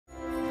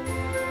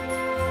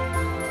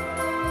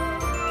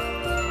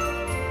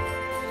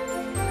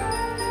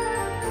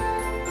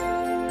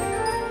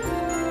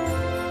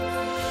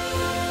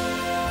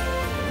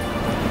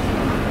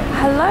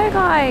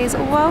guys,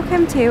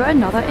 welcome to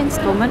another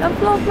installment of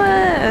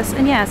Vlogmas.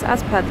 And yes,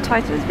 as per the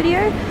title of this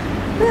video,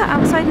 we're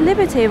outside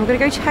Liberty and we're gonna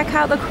go check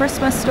out the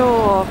Christmas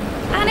store.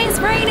 And it's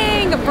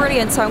raining!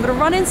 Brilliant, so I'm gonna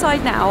run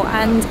inside now,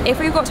 and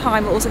if we've got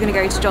time, we're also gonna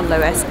go to John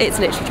Lewis. It's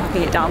literally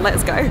tracking it down,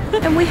 let's go.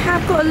 And we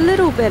have got a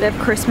little bit of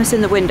Christmas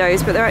in the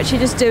windows, but they're actually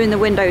just doing the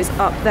windows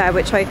up there,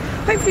 which I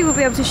hopefully will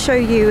be able to show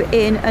you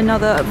in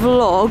another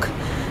vlog.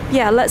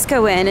 Yeah, let's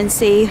go in and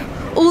see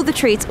all the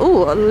treats.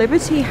 Oh, a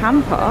Liberty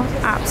hamper,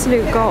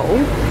 absolute goal.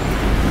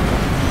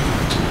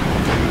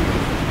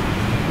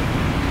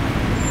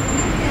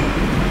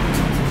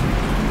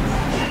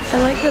 I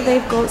like that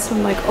they've got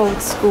some like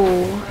old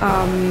school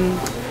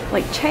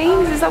like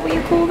chains, is that what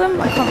you call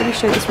them? I can't really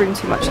show this room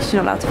too much because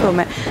you're not allowed to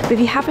film it. But if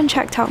you haven't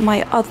checked out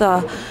my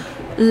other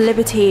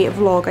Liberty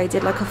vlog, I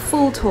did like a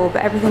full tour,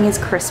 but everything is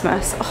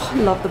Christmas. Oh, I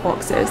love the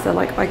boxes, they're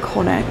like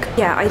iconic.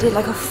 Yeah, I did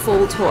like a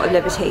full tour of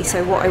Liberty,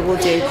 so what I will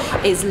do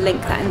is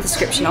link that in the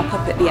description. I'll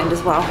pop it at the end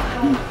as well.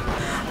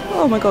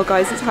 Oh my god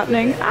guys, it's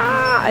happening.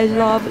 I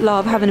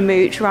love having a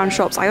mooch around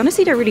shops. I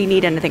honestly don't really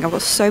need anything. I've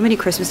got so many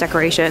Christmas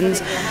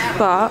decorations,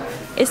 but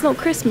it's not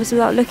Christmas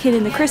without looking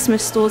in the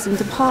Christmas stores and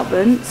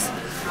department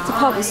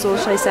stores,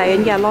 should I say.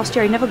 And yeah, last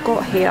year I never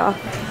got here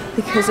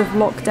because of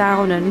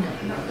lockdown and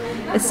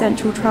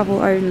essential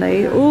travel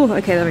only. Oh,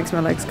 okay, that makes my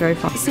legs go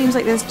fast. It seems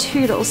like there's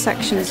two little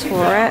sections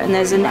for it, and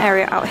there's an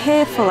area out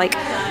here for like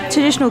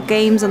traditional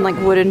games and like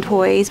wooden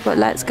toys, but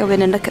let's go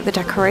in and look at the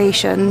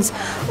decorations.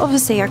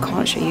 Obviously I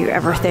can't show you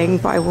everything,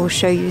 but I will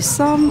show you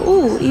some.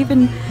 Oh,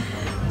 even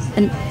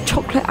a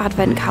chocolate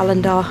advent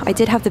calendar. I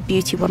did have the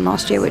beauty one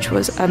last year, which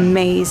was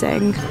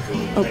amazing.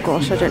 Oh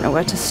gosh, I don't know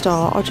where to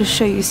start. I'll just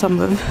show you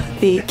some of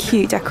the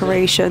cute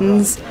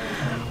decorations.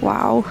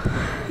 Wow.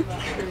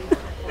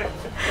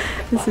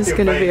 This is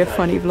going to be a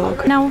funny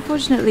vlog. Now,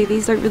 unfortunately,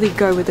 these don't really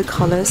go with the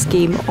colour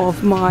scheme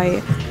of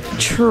my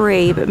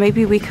tree, but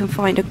maybe we can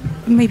find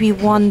maybe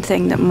one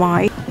thing that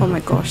might. Oh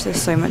my gosh,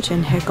 there's so much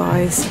in here,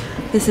 guys.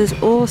 This is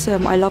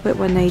awesome. I love it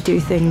when they do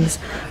things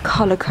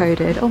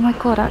colour-coded. Oh my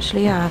god,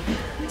 actually, yeah.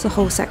 There's a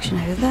whole section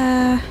over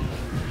there.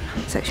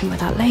 Section where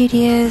that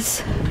lady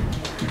is.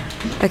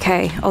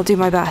 Okay, I'll do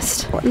my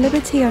best.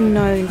 Liberty are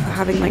known for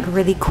having like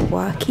really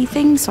quirky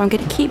things, so I'm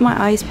going to keep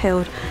my eyes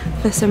peeled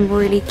for some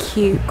really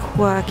cute,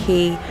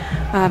 quirky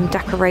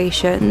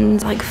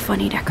decorations, like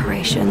funny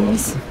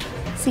decorations.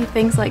 See,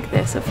 things like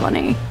this are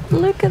funny.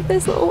 Look at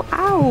this little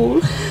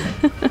owl.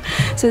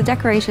 So the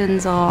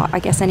decorations are, I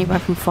guess, anywhere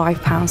from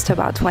 £5 to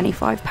about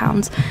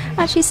 £25.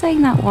 Actually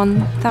saying that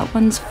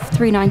one's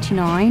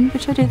 £3.99,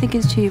 which I don't think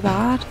is too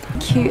bad.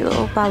 Cute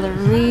little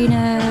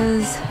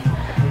ballerinas.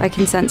 I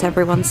can sense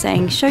everyone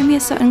saying, show me a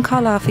certain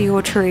colour for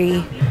your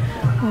tree.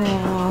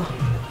 Oh,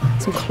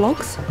 some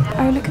clogs.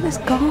 Oh, look at this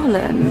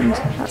garland.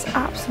 That's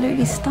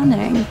absolutely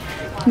stunning.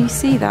 Can you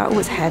see that? Oh,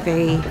 it's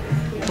heavy.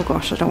 Oh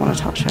gosh, I don't want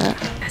to touch it.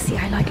 See,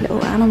 I like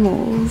little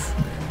animals.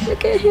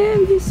 Look at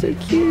him, he's so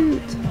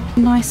cute.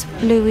 Nice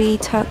bluey,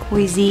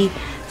 turquoisey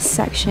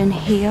section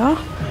here.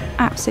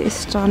 Absolutely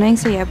stunning.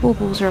 So yeah,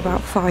 baubles are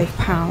about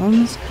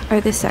 £5. Oh,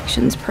 this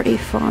section's pretty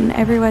fun.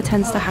 Everywhere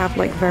tends to have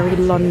like very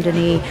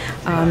London-y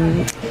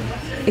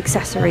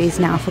accessories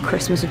now for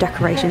Christmas or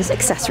decorations.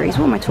 Accessories,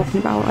 what am I talking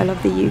about? I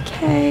love the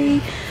UK.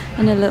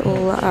 And a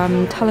little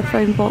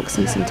telephone box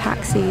and some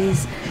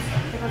taxis.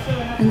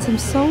 And some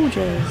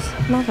soldiers.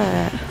 Love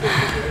it.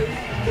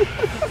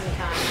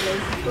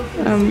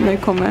 No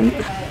comment.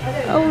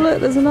 Oh look,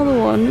 there's another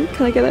one.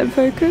 Can I get that in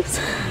focus?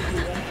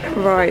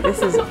 Right,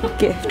 this is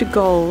gift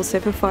gold. So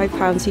for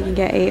 £5 you can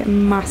get a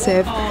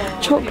massive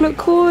chocolate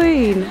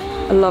coin.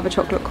 I love a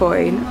chocolate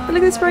coin. But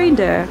look at this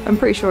reindeer. I'm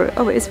pretty sure,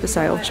 oh, it is for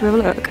sale. Should we have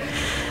a look?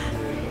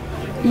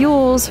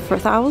 Yours for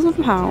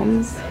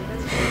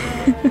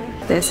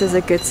 £1,000. This is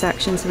a good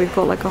section. So we've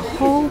got like a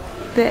whole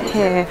bit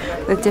here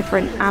with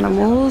different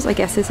animals. I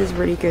guess this is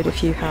really good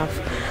if you have,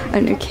 I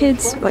don't know,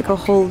 kids, like a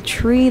whole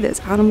tree that's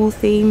animal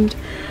themed.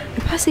 I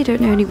personally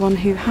don't know anyone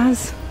who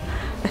has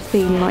a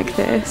theme like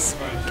this.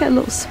 Get a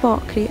little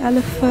sparkly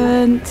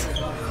elephant.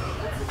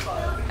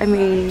 I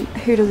mean,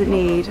 who doesn't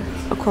need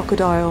a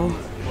crocodile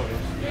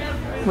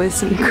with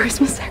some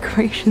Christmas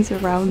decorations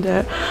around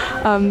it?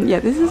 Yeah,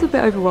 this is a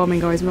bit overwhelming,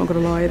 guys, I'm not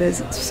gonna lie.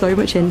 There's so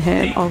much in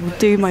here. I'll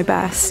do my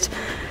best.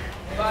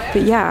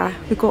 But yeah,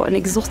 we've got an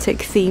exotic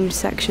themed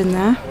section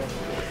there.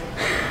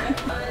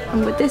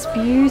 And with this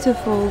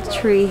beautiful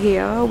tree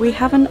here, we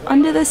have an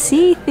under the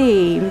sea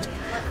themed.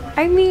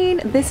 I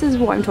mean, this is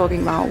what I'm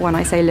talking about when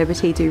I say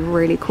Liberty do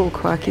really cool,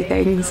 quirky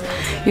things.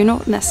 You're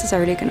not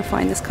necessarily going to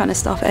find this kind of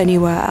stuff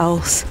anywhere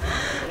else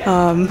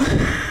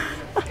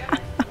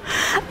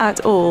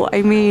at all.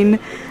 I mean,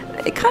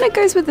 it kind of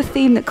goes with the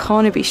theme that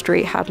Carnaby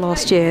Street had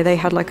last year. They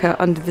had like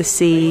a under the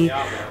sea,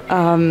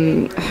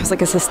 it was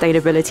like a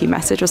sustainability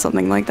message or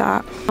something like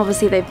that.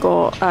 Obviously they've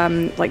got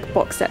like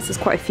box sets, there's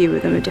quite a few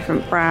of them of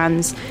different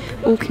brands.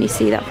 Oh, can you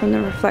see that from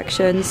the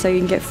reflection? So you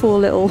can get 4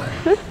 little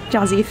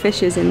jazzy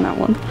fishes in that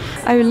one.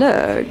 Oh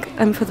look,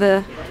 and for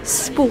the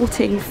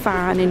sporting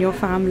fan in your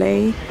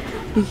family,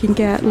 you can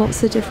get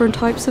lots of different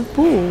types of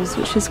balls,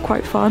 which is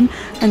quite fun.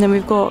 And then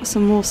we've got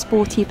some more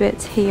sporty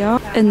bits here.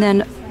 And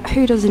then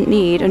who doesn't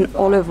need an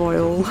olive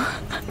oil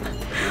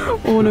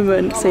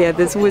ornament? So yeah,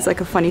 there's always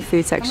like a funny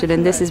food section,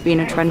 and this has been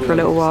a trend for a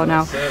little while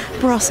now.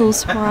 Brussels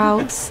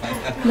sprouts,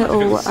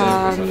 little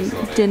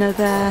dinner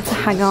there to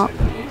hang up.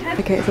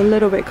 Okay, it's a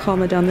little bit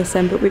calmer down this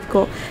end, but we've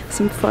got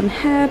some fun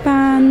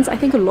hairbands. I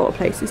think a lot of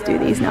places do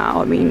these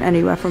now. I mean,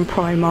 anywhere from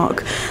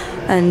Primark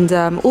and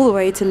all the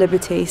way to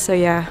Liberty. So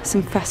yeah,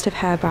 some festive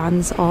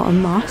hairbands are a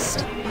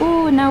must.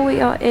 Oh, now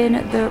we are in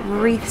the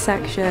wreath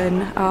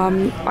section.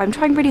 I'm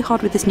trying really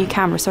hard with this new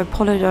camera, so I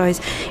apologise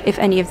if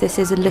any of this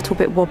is a little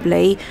bit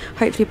wobbly.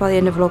 Hopefully by the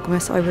end of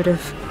Vlogmas I would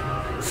have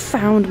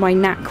found my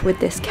knack with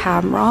this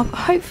camera.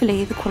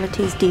 Hopefully the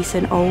quality is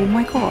decent. Oh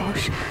my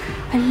gosh,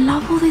 I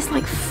love all these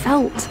like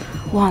felt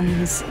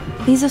ones.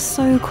 These are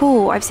so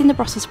cool. I've seen the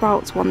Brussels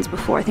sprouts ones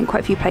before. I think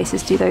quite a few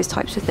places do those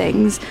types of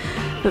things.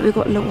 But we've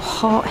got a little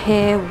heart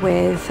here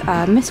with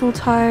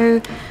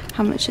mistletoe.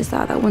 How much is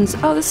that? That one's,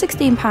 oh, that's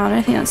 £16. I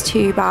don't think that's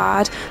too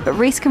bad. But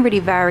wreaths can really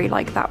vary,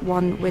 like that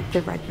one with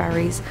the red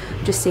berries.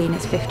 Just seeing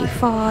it's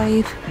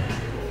 55.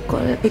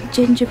 Got a big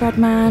gingerbread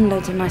man,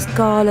 loads of nice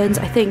garlands.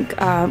 I think,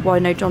 well, I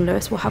know John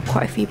Lewis will have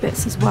quite a few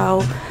bits as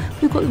well.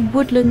 We've got the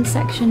woodland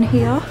section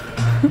here.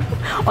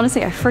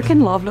 Honestly, I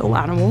freaking love little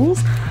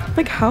animals.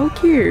 Like, how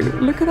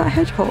cute. Look at that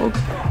hedgehog.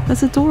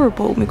 That's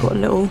adorable. We've got a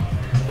little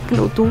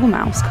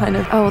dormouse kind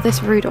of. Oh,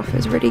 this Rudolph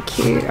is really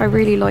cute. I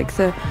really like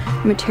the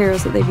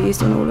materials that they've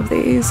used on all of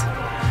these.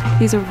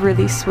 These are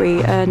really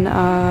sweet, and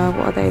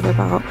what are they? They're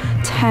about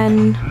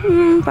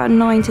about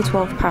 9 to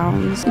 12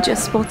 pounds.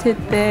 Just spotted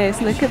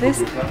this. Look at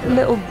this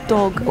little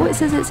dog. Oh, it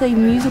says it's a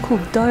musical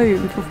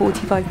dome for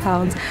 45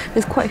 pounds.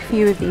 There's quite a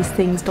few of these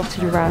things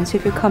dotted around, so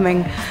if you're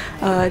coming,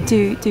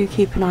 do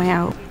keep an eye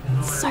out.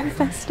 So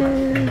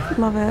festive,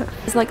 love it.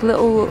 There's like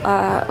little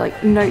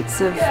like notes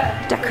of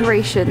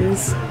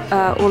decorations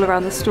all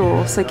around the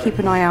store, so keep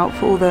an eye out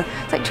for all the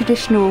like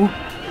traditional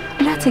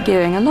letter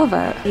giving. I love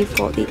it. You've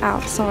got the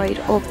outside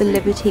of the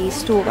Liberty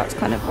store. That's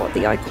kind of what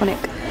the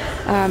iconic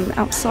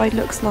outside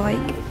looks like.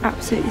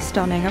 Absolutely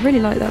stunning. I really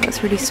like that.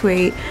 That's really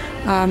sweet.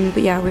 But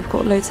yeah, we've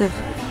got loads of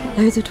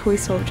toy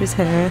soldiers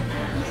here.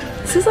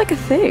 This is like a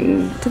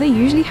thing. Do they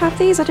usually have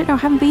these? I don't know. I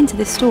haven't been to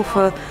this store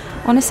for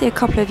honestly a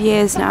couple of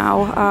years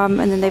now. And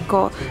then they've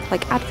got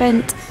like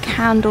advent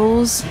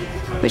candles,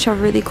 which are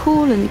really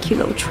cool, and a cute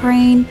little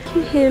train. You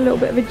can hear a little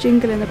bit of a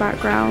jingle in the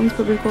background,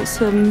 but we've got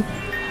some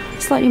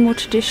slightly more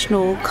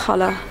traditional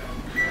colour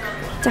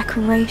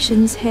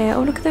decorations here.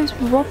 Oh, look at those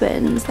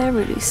robins. They're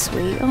really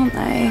sweet, aren't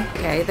they?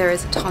 Okay, there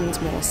is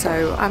tons more,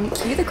 so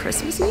cue the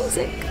Christmas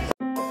music.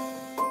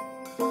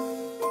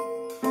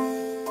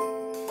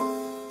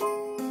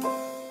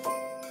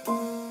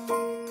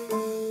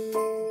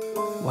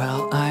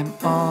 Well, I'm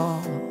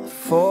all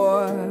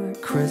for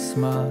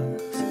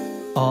Christmas,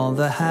 all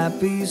the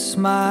happy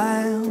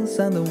smiles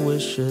and the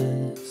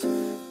wishes,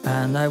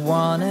 and I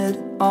want it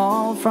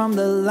all, from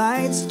the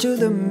lights to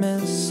the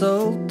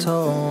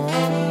mistletoe.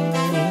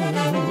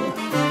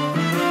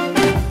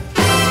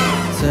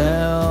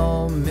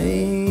 Tell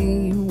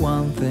me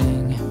one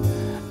thing,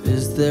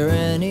 is there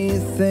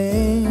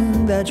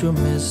anything that you're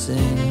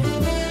missing?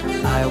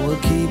 I will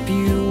keep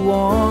you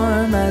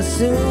warm as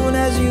soon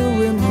as you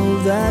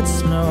remove that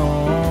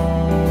snow.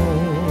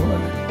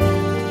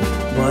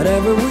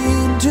 Whatever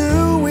we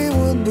do, we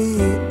will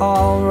be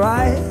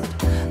alright.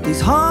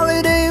 These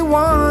holiday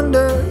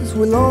wonders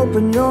will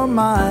open your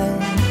mind.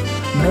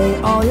 May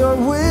all your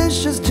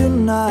wishes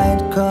tonight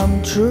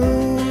come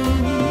true.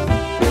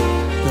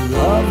 The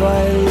love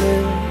I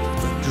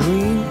lived, the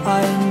dream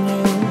I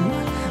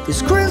knew.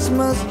 This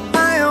Christmas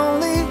I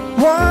only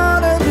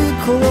wanna be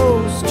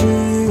close to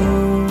you.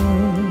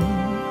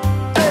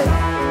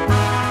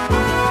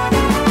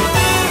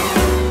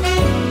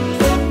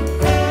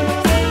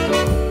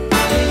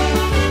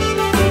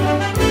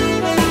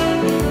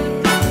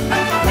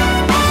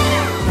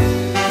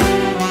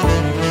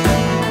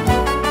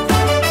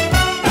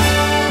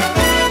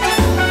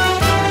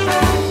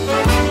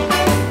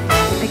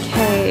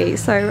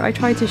 So I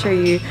tried to show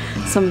you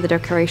some of the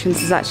decorations.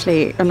 There's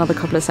actually another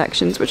couple of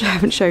sections which I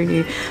haven't shown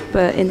you,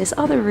 but in this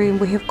other room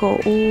we have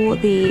got all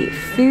the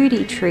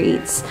foodie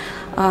treats.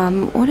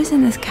 What is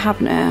in this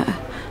cabinet?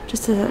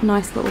 Just a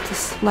nice little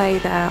display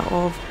there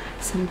of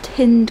some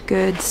tinned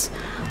goods.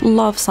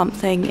 Love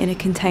something in a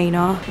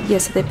container. Yeah,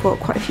 so they've got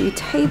quite a few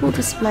table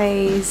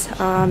displays.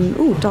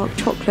 Oh, dark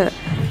chocolate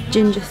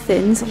ginger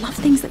thins. I love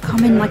things that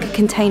come in like a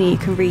container you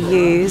can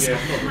reuse.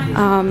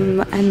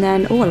 And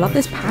then, oh, I love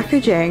this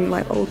packaging,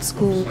 like old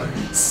school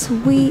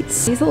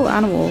sweets. These little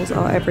animals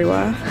are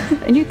everywhere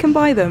and you can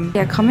buy them.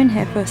 Yeah, come in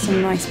here for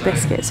some nice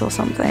biscuits or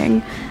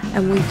something.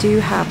 And we do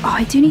have, oh,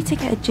 I do need to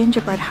get a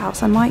gingerbread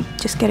house. I might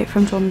just get it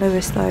from John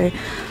Lewis though.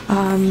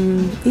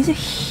 These are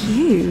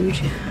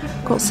huge.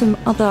 Got some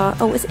other,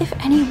 oh, as if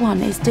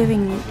anyone is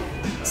doing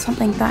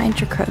something that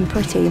intricate and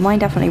pretty. Mine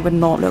definitely would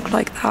not look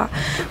like that.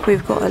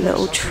 We've got a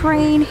little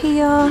train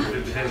here,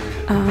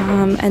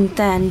 and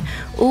then,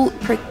 oh,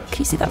 can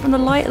you see that from the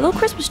light? A little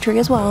Christmas tree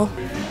as well.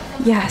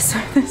 yeah, so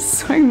there's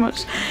so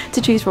much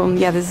to choose from.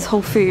 Yeah, there's this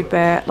whole food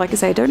bit. Like I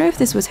say, I don't know if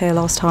this was here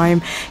last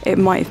time. It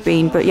might have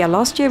been, but yeah,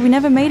 last year we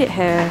never made it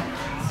here.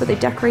 But they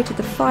decorated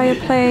the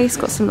fireplace,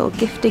 got some little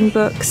gifting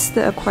books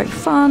that are quite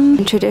fun.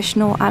 And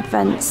traditional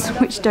advents,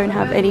 which don't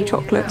have any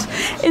chocolate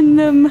in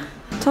them.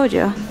 Told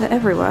you, they're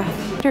everywhere.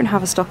 I don't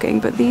have a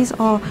stocking, but these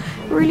are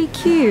really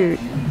cute.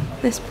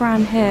 This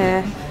brand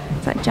here,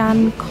 is that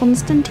Jan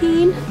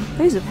Constantine?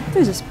 Those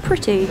are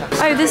pretty.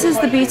 Oh, this is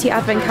the beauty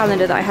advent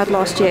calendar that I had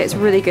last year. It's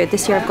really good.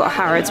 This year I've got a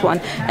Harrods one,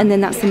 and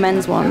then that's the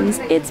men's ones.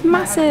 It's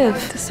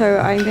massive. So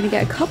I'm going to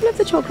get a couple of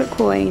the chocolate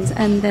coins,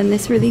 and then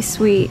this really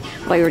sweet,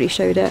 well, I already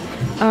showed it,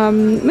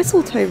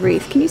 mistletoe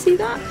wreath. Can you see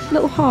that?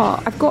 Little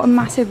heart. I've got a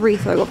massive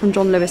wreath that I got from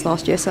John Lewis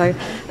last year, so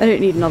I don't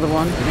need another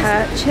one.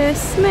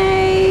 Purchase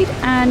made.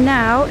 And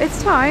now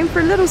it's time for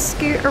a little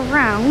scoot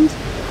around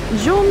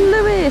John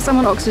Lewis. I'm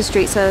on Oxford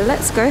Street, so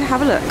let's go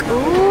have a look.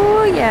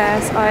 Oh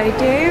yes, I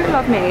do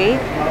love me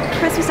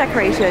Christmas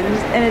decorations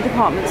in a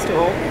department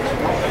store.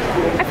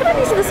 I feel like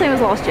these are the same as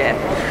last year.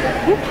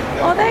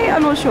 Are they?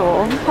 I'm not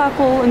sure.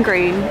 Purple and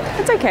green.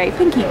 It's okay.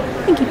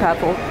 Pinky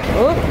purple.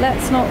 Oh,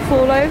 let's not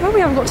fall over. We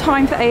haven't got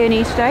time for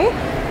A&E today.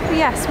 But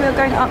yes, we're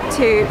going up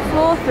to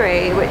floor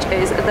 3, which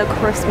is the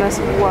Christmas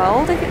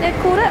World, I think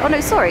they've called it. Oh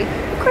no, sorry,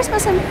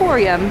 Christmas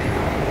Emporium.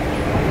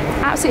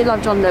 Absolutely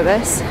love John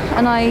Lewis,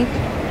 and I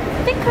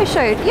think I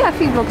showed, yeah, a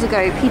few vlogs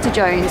ago, Peter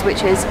Jones,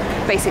 which is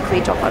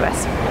basically John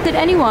Lewis. Did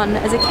anyone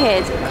as a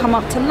kid come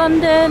up to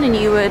London and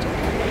you would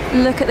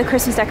look at the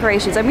Christmas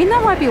decorations? I mean,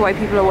 that might be why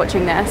people are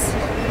watching this.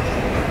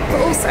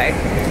 But also,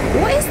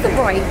 what is the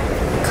right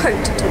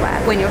coat to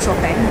wear when you're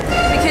shopping?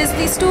 Because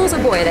these stores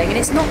are boiling and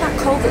it's not that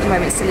cold at the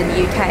moment still in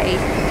the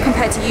UK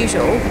compared to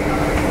usual.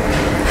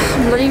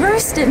 I'm bloody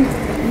roasting.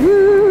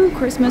 Woo!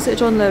 Christmas at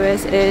John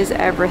Lewis is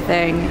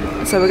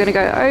everything. So we're gonna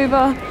go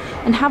over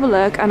and have a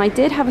look, and I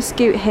did have a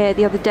scoot here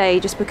the other day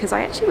just because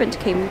I actually went to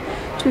Canon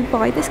to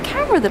buy this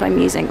camera that I'm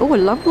using. Oh, I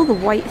love all the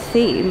white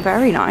theme,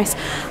 very nice.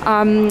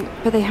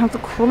 But they have the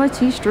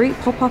Quality Street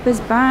pop-up is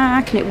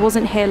back, and it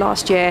wasn't here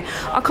last year.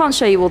 I can't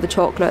show you all the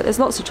chocolate. There's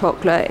lots of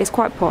chocolate. It's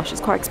quite posh,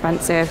 it's quite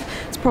expensive,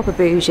 it's proper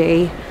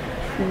bougie.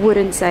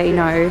 Wouldn't say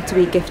no to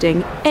be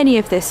gifting any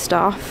of this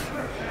stuff.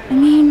 I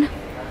mean,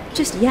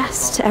 just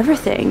yes to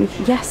everything.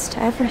 Yes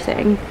to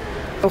everything.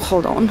 Oh,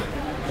 hold on.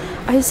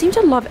 I seem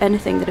to love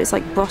anything that is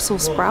like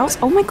Brussels sprouts.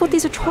 Oh my god,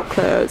 these are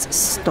chocolates.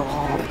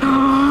 Stop.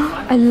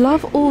 I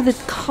love all the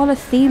colour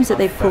themes that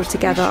they've pulled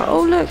together.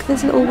 Oh look,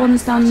 there's little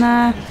ones down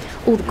there.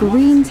 All the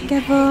green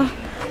together.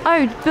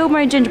 Oh, Bill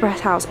Murray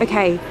Gingerbread House.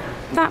 Okay,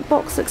 that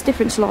box looks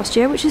different to last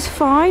year, which is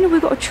fine.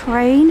 We've got a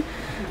train.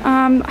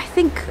 I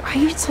think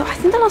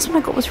the last one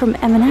I got was from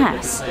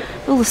M&S. They're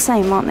all the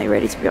same, aren't they,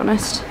 really, to be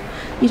honest?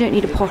 You don't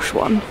need a posh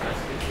one.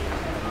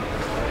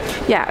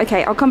 Yeah,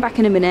 okay, I'll come back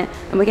in a minute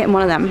and we're getting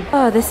one of them.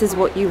 Oh, this is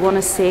what you want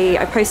to see.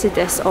 I posted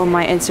this on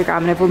my Instagram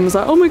and everyone was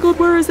like, oh my god,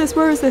 where is this?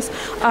 Where is this?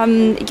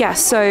 Yeah,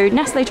 so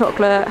Nestle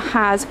Chocolate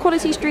has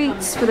Quality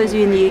Streets, for those of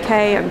you in the UK.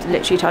 I'm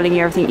literally telling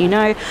you everything you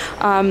know.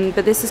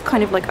 But this is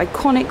kind of like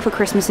iconic for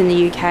Christmas in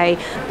the UK.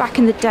 Back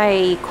in the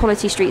day,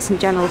 Quality Streets and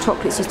General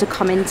Chocolates used to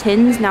come in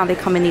tins. Now they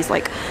come in these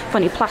like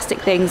funny plastic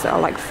things that are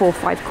like 4 or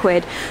 5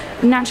 quid.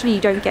 Naturally,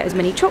 you don't get as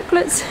many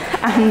chocolates,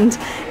 and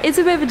it's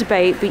a bit of a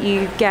debate, but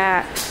you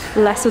get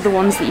less of the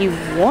ones that you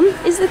want,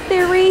 is the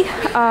theory.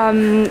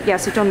 Yeah,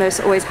 so John Lewis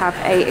always have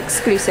a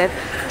exclusive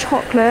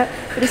chocolate,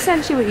 but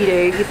essentially what you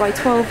do, you buy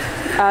 12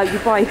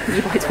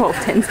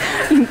 tins.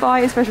 You can buy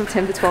a special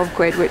tin for 12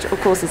 quid, which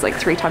of course is like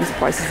 3 times the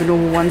price as the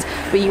normal ones,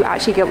 but you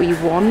actually get what you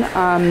want.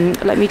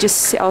 Let me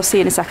just, I'll see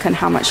in a second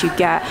how much you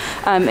get.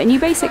 And you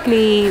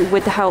basically,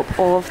 with the help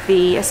of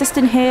the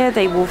assistant here,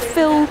 they will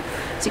fill,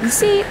 so you can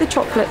see the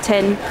chocolate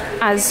tin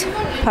as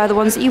per the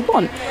ones that you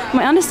want.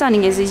 My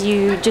understanding is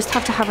you just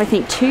have to have, I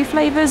think, 2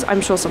 flavours.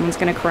 I'm sure someone's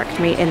going to correct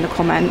me in the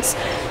comments.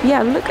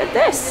 Yeah, look at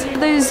this.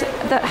 Those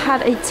that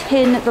had a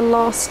tin the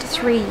last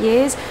 3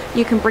 years,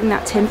 you can bring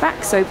that tin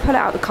back. So pull it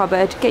out of the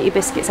cupboard, get your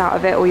biscuits out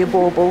of it or your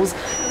baubles,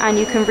 and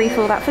you can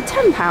refill that for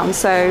 £10.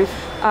 So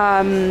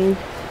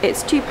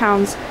it's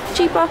 £2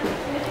 cheaper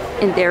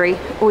in theory,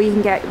 or you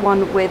can get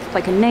one with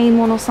like a name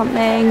one or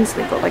something. So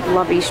they've got like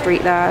Lovey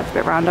Street there, it's a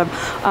bit random,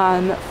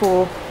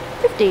 for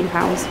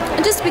 £15.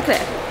 And just to be clear,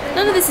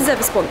 none of this is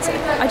ever sponsored.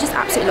 I just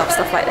absolutely love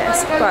stuff like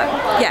this. But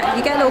yeah,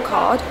 you get a little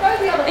card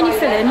and you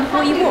fill in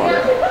what you want.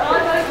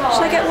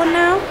 Should I get one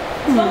now?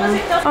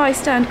 Oh, I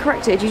stand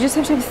corrected. You just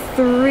have to have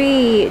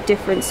 3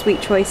 different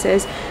sweet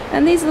choices,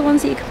 and these are the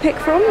ones that you can pick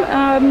from.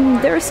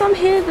 There are some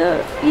here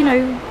that, you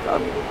know,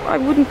 I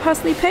wouldn't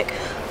personally pick.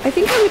 I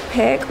think I would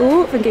pick,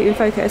 oh, if I can get you in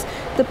focus,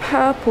 the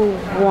purple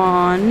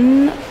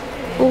one.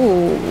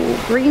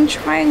 Oh, green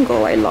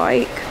triangle I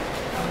like.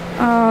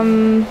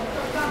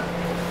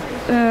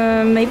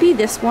 Maybe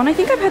this one. I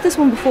think I've had this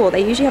one before.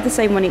 They usually have the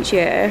same one each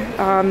year.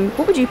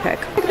 What would you pick?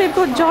 Look, they've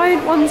got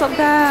giant ones up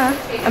there.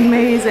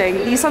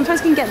 Amazing. You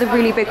sometimes can get the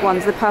really big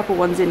ones, the purple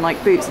ones in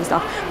like Boots and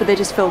stuff, but they're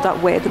just filled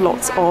up with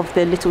lots of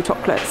the little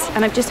chocolates.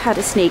 And I've just had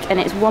a sneak and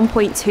it's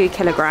 1.2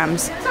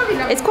 kilograms.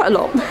 It's quite a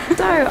lot.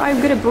 So I'm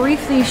going to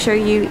briefly show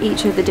you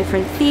each of the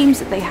different themes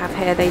that they have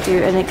here. They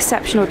do an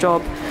exceptional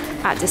job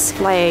at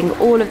displaying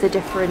all of the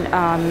different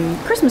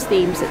Christmas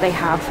themes that they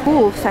have.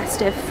 All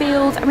festive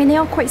feels. I mean, they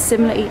are quite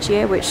similar each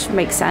year, which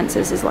makes sense.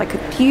 This is like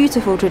a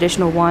beautiful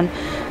traditional one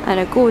and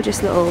a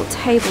gorgeous little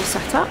table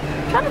setup.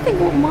 I'm trying to think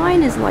what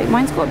mine is like.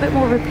 Mine's got a bit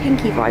more of a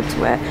pinky vibe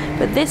to it,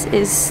 but this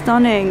is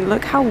stunning.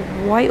 Look how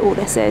white all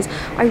this is.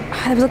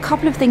 There was a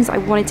couple of things I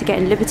wanted to get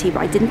in Liberty,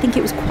 but I didn't think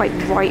it was quite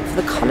right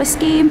for the colour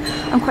scheme.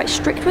 I'm quite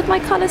strict with my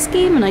colour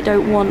scheme and I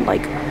don't want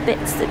like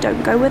bits that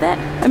don't go with it.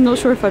 I'm not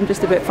sure if I'm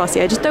just a bit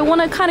fussy. I just don't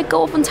want to kind of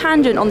go off on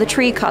tangent on the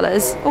tree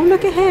colours. Oh,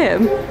 look at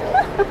him.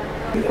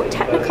 We've got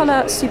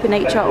Technicolor Super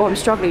Nature. Oh, I'm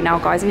struggling now,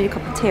 guys. I need a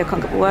cup of tea. I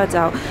can't get the words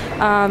out.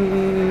 Not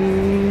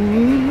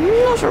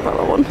sure about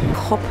that one.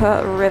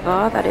 Copper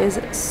River. That is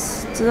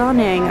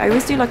stunning. I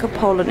always do like a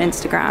poll on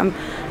Instagram.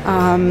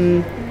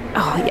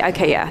 Oh, yeah,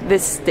 okay, yeah.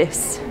 This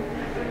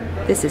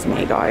is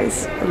me,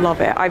 guys. I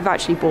love it. I've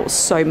actually bought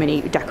so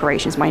many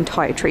decorations. My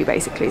entire tree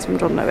basically is from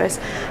John Lewis.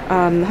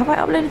 Have I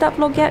uploaded that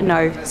vlog yet?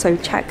 No. So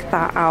check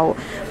that out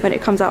when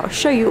it comes out. I'll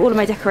show you all of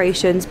my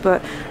decorations,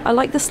 but I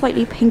like the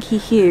slightly pinky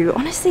hue.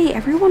 Honestly,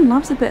 everyone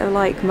loves a bit of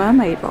like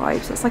mermaid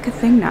vibes. That's like a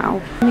thing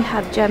now. We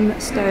have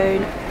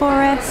Gemstone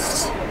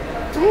Forest.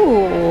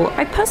 Ooh,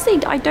 I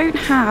don't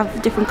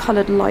have different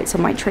coloured lights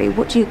on my tree.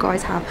 What do you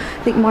guys have?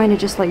 I think mine are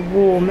just like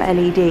warm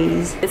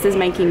LEDs. This is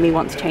making me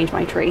want to change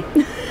my tree.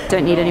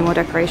 Don't need any more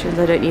decorations.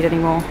 I don't need any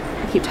more.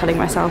 I keep telling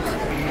myself.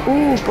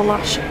 Ooh,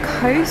 Blush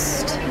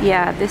Coast.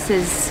 Yeah, this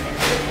is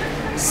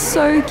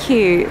so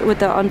cute with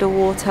the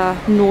underwater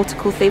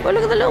nautical theme. Oh,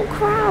 look at the little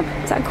crab.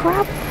 Is that a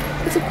crab?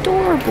 It's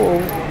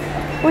adorable.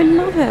 Oh, I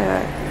love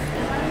it.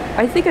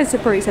 I think I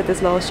probably said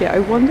this last year. I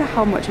wonder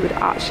how much it would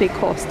actually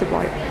cost to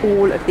buy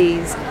all of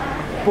these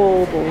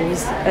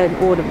baubles and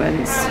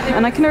ornaments.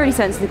 And I can already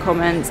sense in the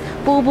comments,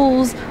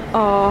 baubles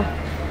are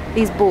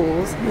these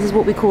balls. This is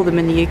what we call them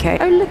in the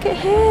UK. Oh, look at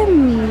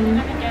him,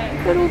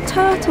 little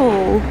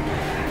turtle.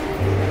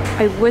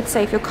 I would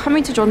say if you're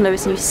coming to John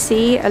Lewis and you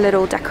see a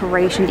little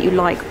decoration that you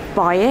like,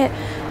 buy it.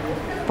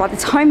 By the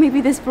time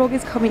maybe this vlog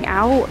is coming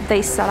out,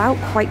 they sell out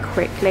quite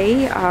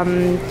quickly.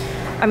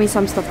 I mean,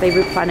 some stuff they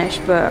replenish,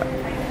 but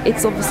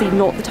it's obviously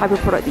not the type of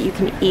product that you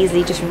can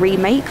easily just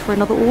remake for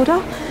another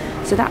order.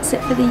 So that's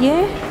it for the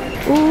year.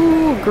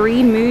 Ooh,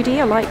 green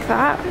moody, I like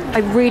that. I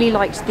really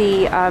liked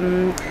the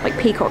like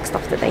peacock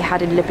stuff that they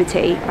had in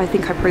Liberty. I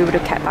think I probably would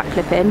have kept that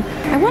clip in.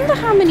 I wonder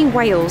how many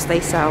whales they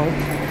sell.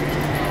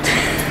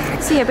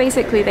 So yeah,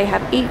 basically they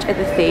have each of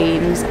the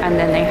themes and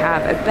then they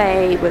have a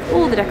bay with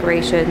all the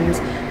decorations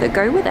that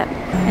go with it.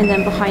 And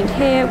then behind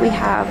here we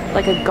have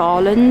like a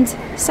garland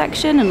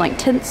section and like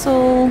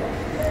tinsel.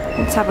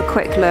 Let's have a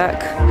quick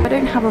look. I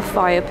don't have a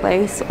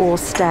fireplace or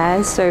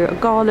stairs, so a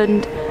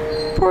garland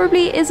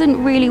probably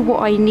isn't really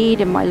what I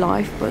need in my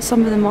life, but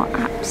some of them are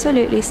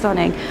absolutely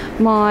stunning.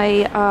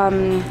 My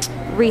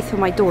wreath for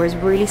my door is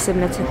really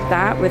similar to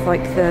that with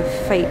like the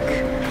fake,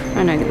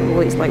 I don't know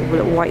what these like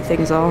little white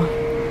things are.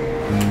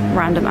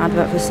 Random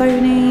advert for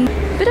Sony.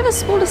 Bit of a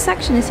smaller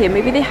section this year.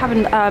 Maybe they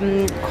haven't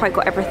quite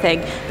got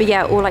everything, but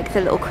yeah, all like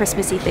the little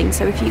Christmassy things.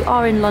 So if you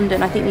are in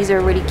London, I think these are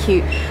really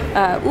cute.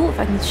 Oh, if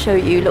I can show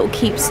you, little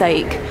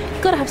keepsake.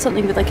 You've got to have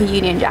something with like a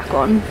Union Jack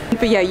on.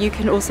 But yeah, you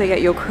can also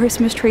get your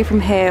Christmas tree from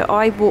here.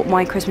 I bought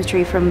my Christmas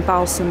tree from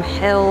Balsam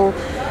Hill.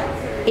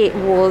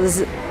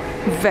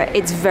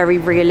 It's very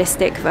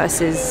realistic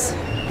versus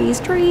these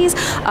trees.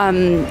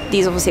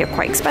 These obviously are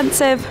quite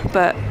expensive,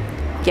 but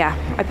yeah,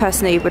 I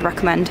personally would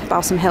recommend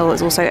Balsam Hill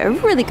is also a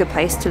really good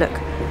place to look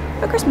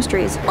for Christmas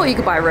trees. Or you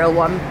could buy a real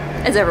one,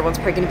 as everyone's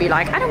probably going to be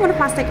like, I don't want a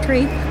plastic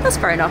tree. That's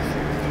fair enough.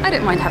 I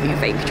don't mind having a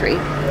fake tree.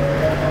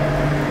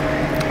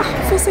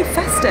 Oh, it feels so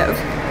festive.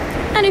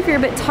 And if you're a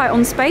bit tight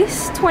on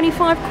space,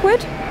 25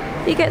 quid,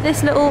 you get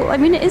this little, I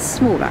mean it is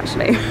small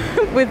actually,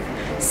 with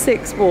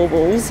 6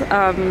 baubles.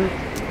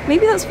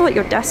 Maybe that's for like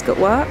your desk at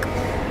work.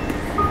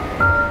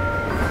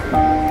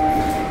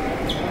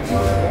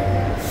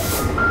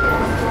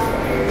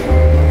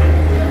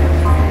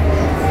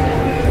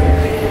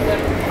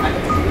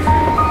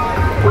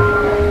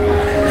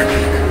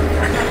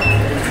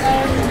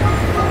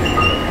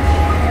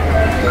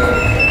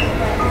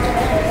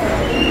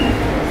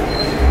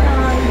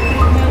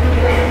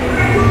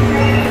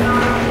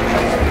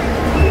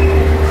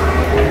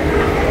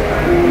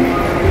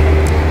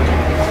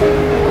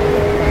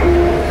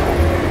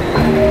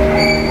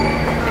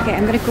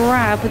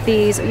 Grab with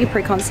these, you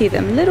probably can't see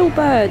them, little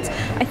birds.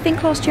 I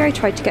think last year I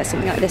tried to get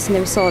something like this and they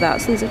were sold out.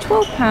 So these are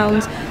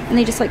 £12 and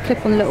they just like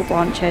clip on the little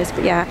branches.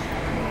 But yeah,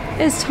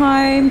 it's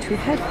time to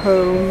head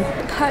home.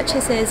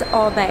 Purchases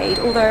are made,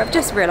 although I've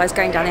just realised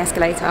going down the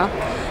escalator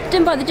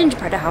Didn't buy the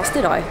gingerbread house,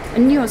 did I? I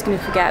knew I was going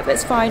to forget, but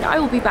it's fine. I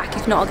will be back.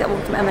 If not, I'll get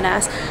one from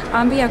M&S. But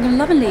yeah, I'm going to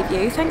love and leave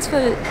you. Thanks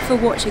for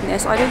watching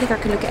this. I don't think I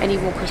can look at any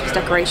more Christmas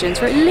decorations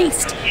for at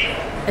least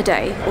a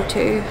day or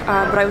two.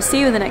 But I will see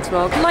you in the next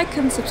vlog. Like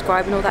and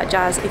subscribe and all that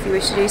jazz if you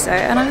wish to do so.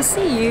 And I will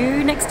see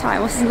you next time.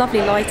 Well, this is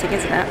lovely lighting,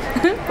 isn't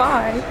it?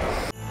 Bye.